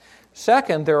relationship.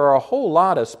 Second, there are a whole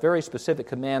lot of very specific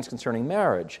commands concerning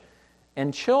marriage.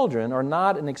 And children are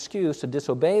not an excuse to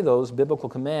disobey those biblical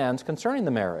commands concerning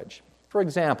the marriage. For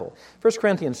example, 1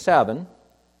 Corinthians 7,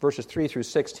 verses 3 through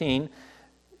 16,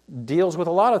 deals with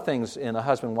a lot of things in a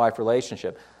husband-wife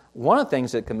relationship. One of the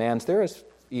things it commands there is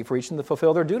for each of them to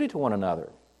fulfill their duty to one another.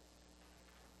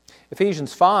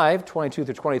 Ephesians 5, 22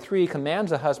 through 23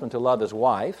 commands the husband to love his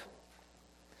wife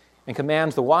and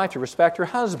commands the wife to respect her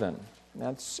husband.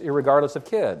 That's irregardless of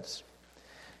kids.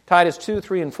 Titus 2,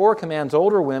 3, and 4 commands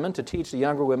older women to teach the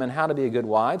younger women how to be good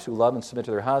wives who love and submit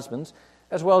to their husbands,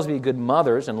 as well as be good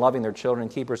mothers and loving their children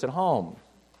and keepers at home.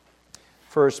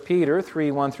 1 Peter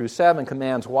 3, 1 through 7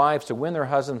 commands wives to win their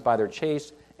husbands by their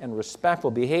chaste and respectful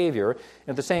behavior. And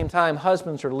at the same time,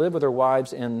 husbands are to live with their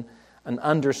wives in an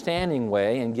understanding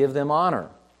way and give them honor.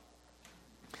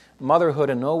 Motherhood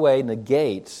in no way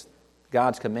negates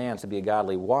God's commands to be a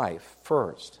godly wife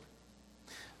first.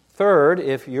 Third,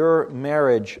 if your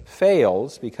marriage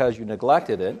fails because you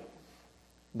neglected it,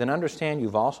 then understand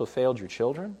you've also failed your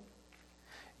children.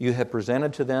 You have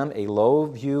presented to them a low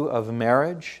view of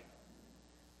marriage.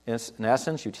 In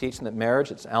essence, you teach them that marriage,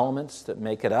 its elements that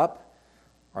make it up,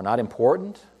 are not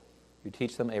important. You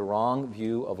teach them a wrong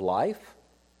view of life.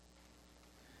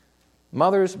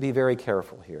 Mothers, be very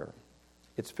careful here.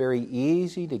 It's very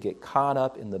easy to get caught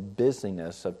up in the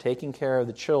busyness of taking care of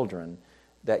the children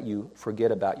that you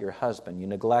forget about your husband. You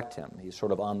neglect him. He's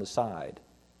sort of on the side.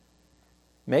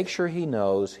 Make sure he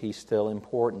knows he's still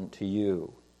important to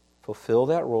you. Fulfill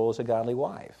that role as a godly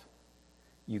wife.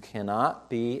 You cannot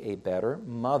be a better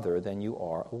mother than you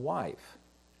are a wife.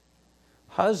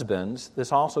 Husbands,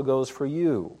 this also goes for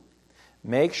you.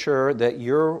 Make sure that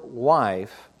your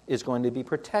wife is going to be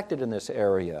protected in this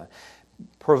area.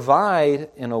 Provide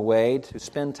in a way to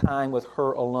spend time with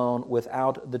her alone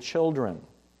without the children.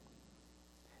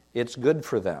 It's good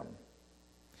for them.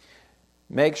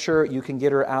 Make sure you can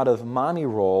get her out of mommy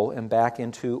role and back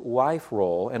into wife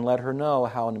role, and let her know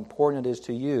how important it is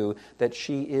to you that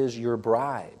she is your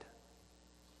bride.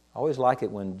 I always like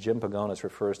it when Jim Pagonis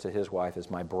refers to his wife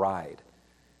as my bride.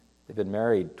 They've been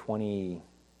married 28,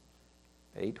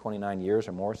 29 years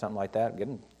or more, something like that,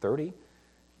 getting 30.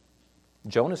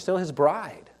 Joan is still his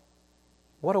bride.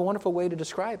 What a wonderful way to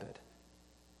describe it.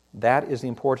 That is the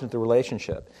importance of the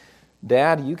relationship.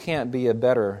 Dad, you can't be a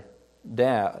better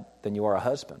dad than you are a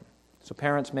husband. So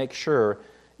parents, make sure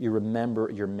you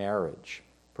remember your marriage.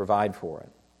 Provide for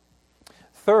it.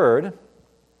 Third,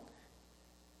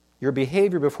 your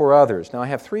behavior before others. Now, I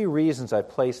have 3 reasons I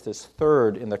placed this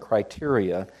third in the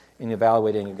criteria in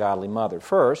evaluating a godly mother.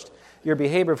 First, your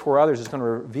behavior before others is going to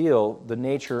reveal the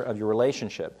nature of your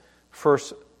relationship.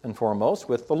 First and foremost,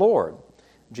 with the Lord.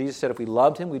 Jesus said if we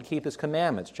loved Him, we'd keep His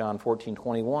commandments, John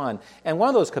 14:21. And one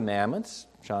of those commandments,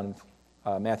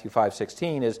 Matthew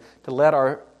 5:16, is to let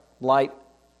our light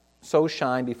so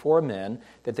shine before men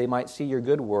that they might see your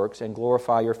good works and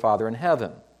glorify your Father in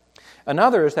heaven.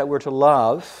 Another is that we're to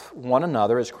love one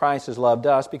another as Christ has loved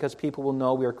us, because people will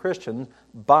know we are Christians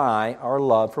by our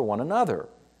love for one another.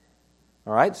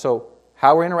 All right, so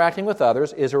how we're interacting with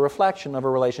others is a reflection of a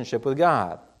relationship with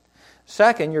God.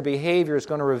 Second, your behavior is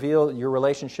going to reveal your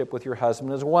relationship with your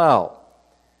husband as well.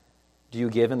 Do you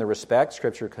give him the respect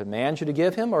Scripture commands you to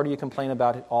give him, or do you complain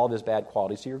about all of his bad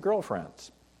qualities to your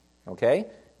girlfriends? Okay?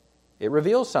 It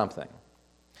reveals something.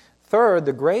 Third,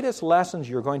 the greatest lessons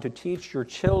you're going to teach your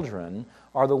children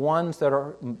are the ones that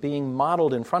are being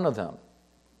modeled in front of them.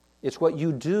 It's what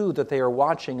you do that they are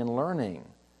watching and learning,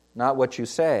 not what you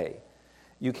say.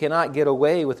 You cannot get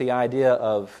away with the idea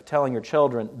of telling your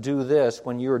children, do this,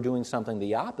 when you are doing something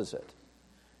the opposite.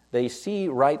 They see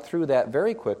right through that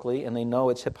very quickly, and they know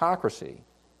it's hypocrisy.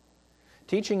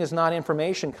 Teaching is not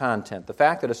information content. The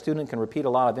fact that a student can repeat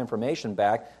a lot of information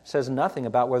back says nothing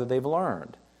about whether they've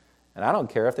learned. And I don't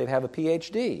care if they have a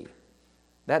PhD.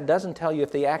 That doesn't tell you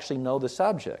if they actually know the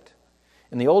subject.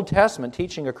 In the Old Testament,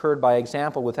 teaching occurred by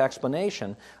example with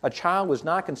explanation. A child was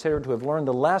not considered to have learned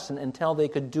the lesson until they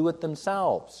could do it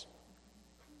themselves.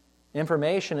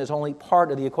 Information is only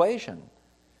part of the equation.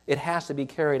 It has to be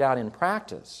carried out in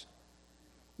practice.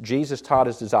 Jesus taught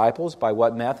His disciples by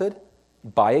what method?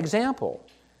 By example.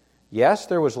 Yes,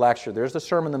 there was lecture, there's the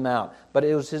Sermon on the Mount, but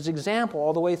it was His example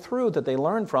all the way through that they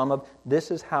learned from of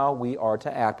this is how we are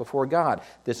to act before God.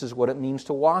 This is what it means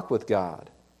to walk with God.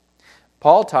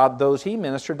 Paul taught those he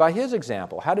ministered by his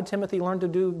example. How did Timothy learn to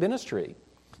do ministry?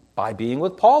 By being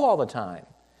with Paul all the time.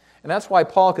 And that's why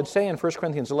Paul could say in 1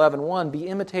 Corinthians 11:1, be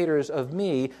imitators of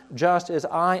me just as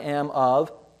I am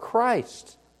of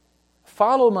Christ.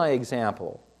 Follow my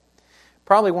example.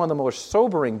 Probably one of the most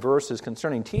sobering verses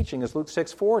concerning teaching is Luke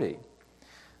 6:40.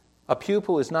 A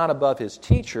pupil is not above his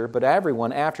teacher, but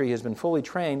everyone, after he has been fully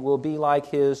trained, will be like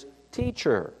his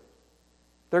teacher.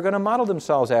 They're going to model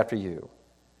themselves after you.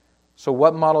 So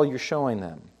what model you're showing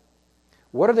them?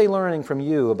 What are they learning from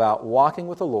you about walking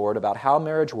with the Lord, about how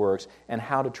marriage works, and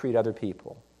how to treat other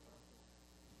people?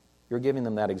 You're giving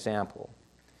them that example.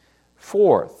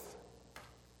 Fourth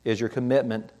is your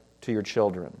commitment to your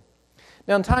children.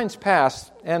 Now, in times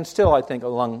past, and still I think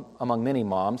among many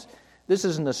moms, this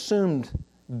is an assumed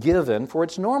given, for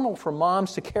it's normal for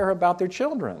moms to care about their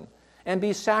children and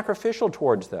be sacrificial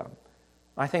towards them.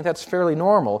 I think that's fairly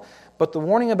normal. But the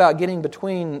warning about getting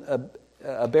between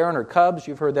a bear and her cubs,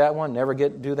 you've heard that one, never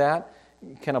do that,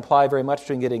 can apply very much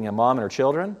between getting a mom and her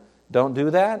children. Don't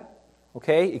do that.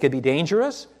 Okay? It could be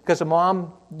dangerous because a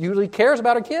mom usually cares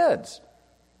about her kids.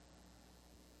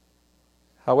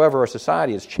 However, our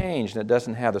society has changed and it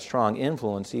doesn't have the strong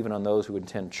influence even on those who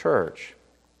attend church.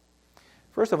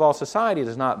 First of all, society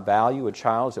does not value a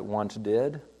child as it once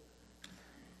did,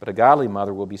 but a godly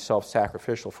mother will be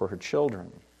self-sacrificial for her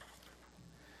children.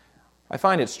 I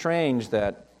find it strange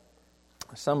that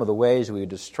some of the ways we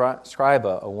describe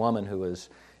a woman who is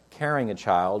carrying a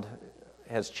child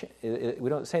we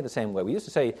don't say it the same way. We used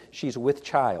to say she's with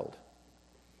child.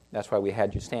 That's why we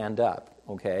had you stand up,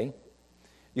 okay?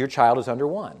 Your child is under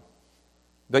one.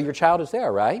 But your child is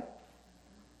there, right?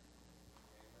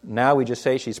 Now we just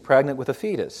say she's pregnant with a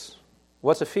fetus.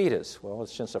 What's a fetus? Well,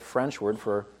 it's just a French word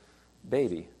for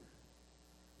baby.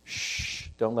 Shh,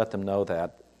 don't let them know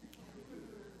that.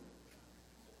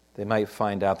 They might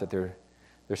find out that they're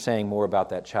saying more about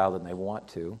that child than they want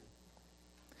to.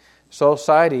 Our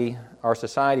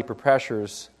society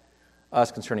pressures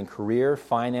us concerning career,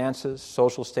 finances,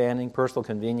 social standing, personal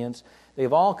convenience.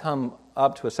 They've all come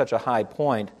up to such a high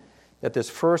point that this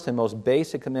first and most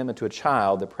basic commitment to a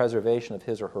child, the preservation of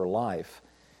his or her life,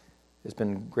 has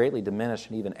been greatly diminished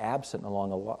and even absent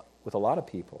with a lot of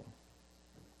people.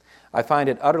 I find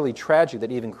it utterly tragic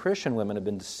that even Christian women have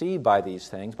been deceived by these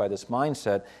things, by this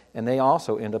mindset, and they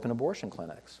also end up in abortion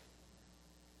clinics.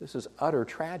 This is utter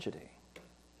tragedy.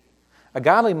 A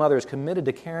godly mother is committed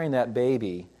to carrying that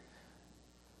baby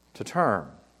to term.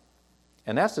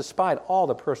 And that's despite all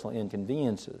the personal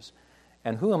inconveniences.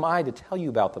 And who am I to tell you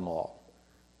about them all?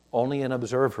 Only an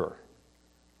observer.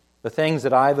 The things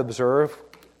that I've observed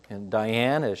in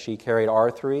Diane as she carried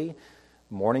R3,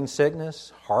 morning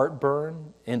sickness,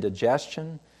 heartburn,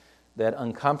 indigestion, that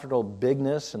uncomfortable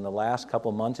bigness in the last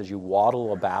couple months as you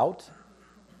waddle about,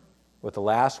 with the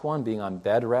last one being on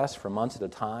bed rest for months at a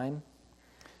time,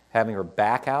 having her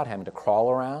back out, having to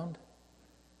crawl around.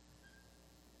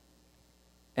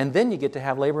 And then you get to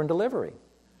have labor and delivery.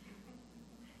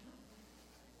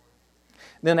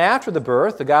 Then after the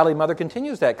birth, the godly mother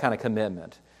continues that kind of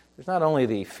commitment. There's not only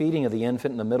the feeding of the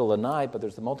infant in the middle of the night, but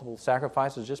there's the multiple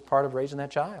sacrifices just part of raising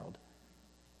that child.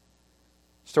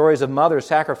 Stories of mothers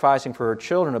sacrificing for her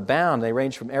children abound. They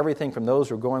range from everything from those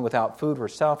who are going without food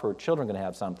herself, or her children are going to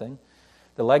have something.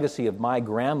 The legacy of my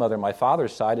grandmother on my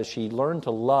father's side is she learned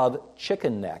to love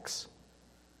chicken necks.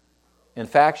 In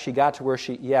fact, she got to where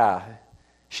she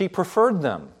preferred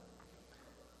them.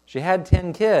 She had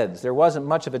 10 kids. There wasn't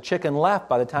much of a chicken left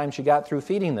by the time she got through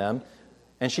feeding them,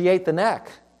 and she ate the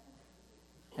neck.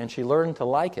 And she learned to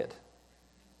like it.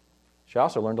 She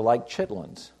also learned to like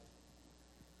chitlins.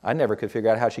 I never could figure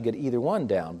out how she'd get either one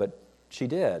down, but she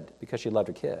did because she loved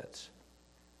her kids.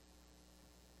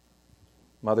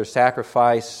 Mothers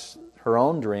sacrifice her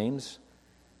own dreams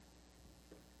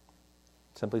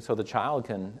simply so the child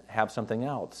can have something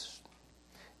else.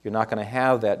 You're not going to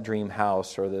have that dream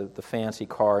house or the fancy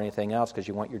car or anything else because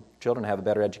you want your children to have a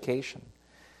better education.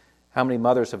 How many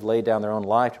mothers have laid down their own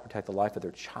life to protect the life of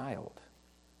their child?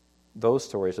 Those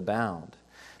stories abound.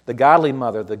 The godly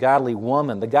mother, the godly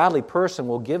woman, the godly person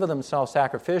will give of themselves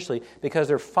sacrificially because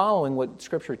they're following what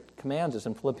Scripture commands us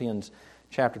in Philippians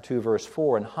chapter 2, verse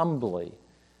 4, and humbly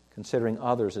considering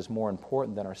others as more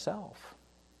important than ourselves.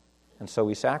 And so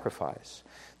we sacrifice.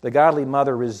 The godly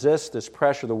mother resists this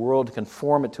pressure of the world to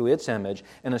conform it to its image,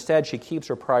 and instead she keeps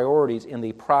her priorities in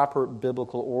the proper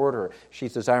biblical order.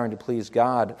 She's desiring to please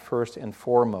God first and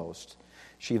foremost.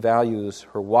 She values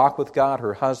her walk with God,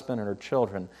 her husband, and her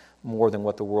children more than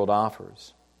what the world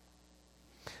offers.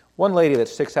 One lady that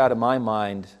sticks out in my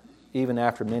mind, even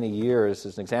after many years,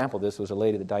 as an example of this, was a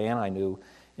lady that Diane and I knew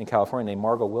in California named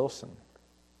Margot Wilson.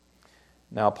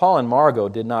 Now, Paul and Margot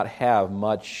did not have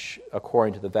much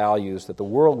according to the values that the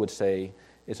world would say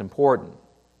is important.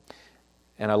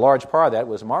 And a large part of that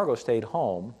was Margot stayed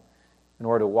home in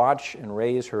order to watch and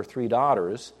raise her 3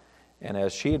 daughters. And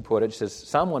as she had put it, she says,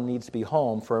 someone needs to be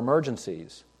home for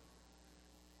emergencies.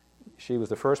 She was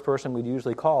the first person we'd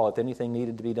usually call if anything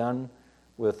needed to be done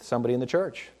with somebody in the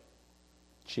church.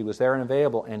 She was there and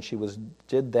available, and she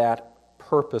did that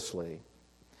purposely.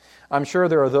 I'm sure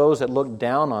there are those that look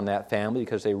down on that family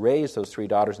because they raised those 3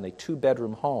 daughters in a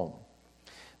 2-bedroom home.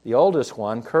 The oldest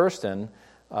one, Kirsten,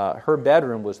 her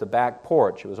bedroom was the back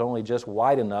porch. It was only just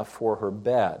wide enough for her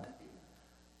bed,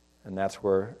 and that's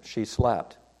where she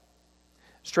slept.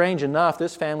 Strange enough,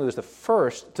 this family was the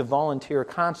first to volunteer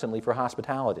constantly for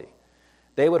hospitality.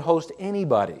 They would host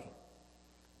anybody,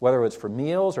 whether it was for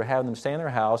meals or having them stay in their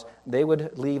house. They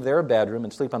would leave their bedroom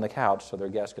and sleep on the couch so their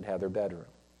guests could have their bedroom.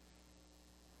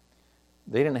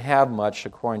 They didn't have much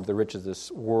according to the riches of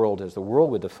this world as the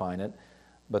world would define it,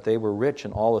 but they were rich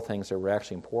in all the things that were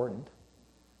actually important.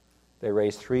 They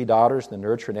raised 3 daughters in the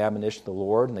nurture and admonition of the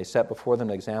Lord, and they set before them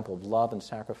an example of love and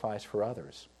sacrifice for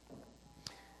others.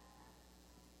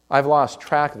 I've lost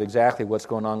track of exactly what's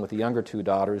going on with the younger 2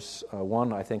 daughters.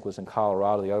 One, I think, was in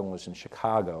Colorado. The other one was in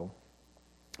Chicago.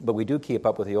 But we do keep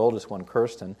up with the oldest one,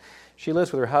 Kirsten. She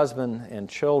lives with her husband and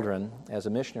children as a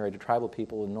missionary to tribal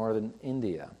people in northern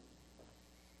India.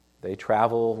 They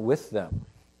travel with them.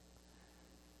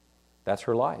 That's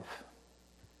her life.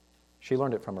 She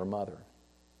learned it from her mother.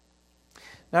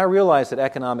 Now, I realize that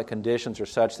economic conditions are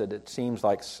such that it seems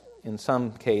like in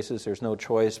some cases there's no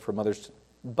choice for mothers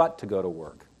but to go to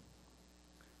work.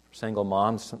 For single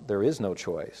moms, there is no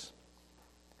choice.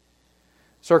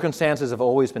 Circumstances have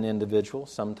always been individual.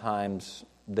 Sometimes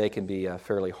they can be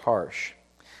fairly harsh.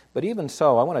 But even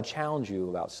so, I want to challenge you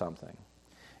about something.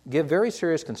 Give very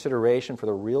serious consideration for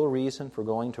the real reason for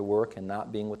going to work and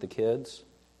not being with the kids.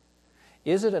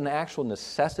 Is it an actual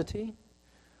necessity,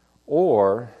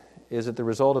 or is it the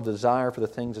result of desire for the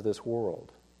things of this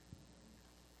world?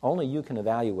 Only you can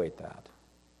evaluate that.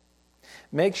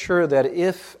 Make sure that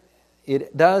if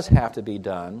it does have to be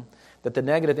done, that the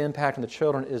negative impact on the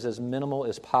children is as minimal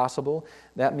as possible.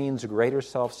 That means greater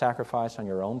self-sacrifice on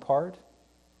your own part.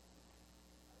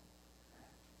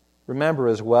 Remember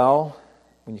as well,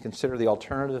 when you consider the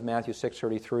alternative, Matthew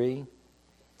 6:33,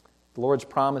 the Lord's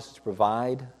promise is to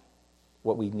provide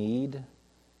what we need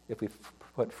if we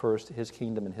put first His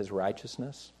kingdom and His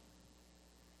righteousness.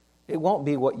 It won't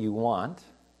be what you want.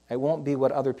 It won't be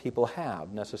what other people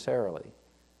have necessarily.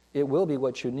 It will be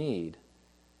what you need.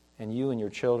 And you and your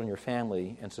children, your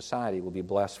family, and society will be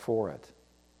blessed for it.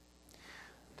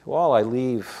 To all, I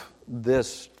leave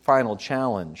this final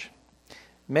challenge.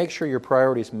 Make sure your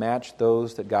priorities match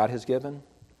those that God has given.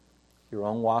 Your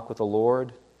own walk with the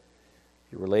Lord,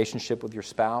 your relationship with your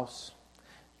spouse,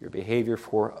 your behavior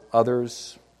for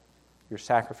others, your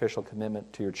sacrificial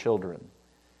commitment to your children.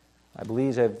 I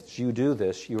believe as you do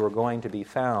this, you are going to be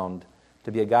found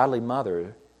to be a godly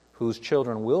mother whose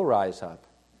children will rise up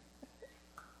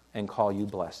and call you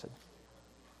blessed.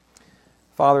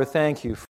 Father, thank you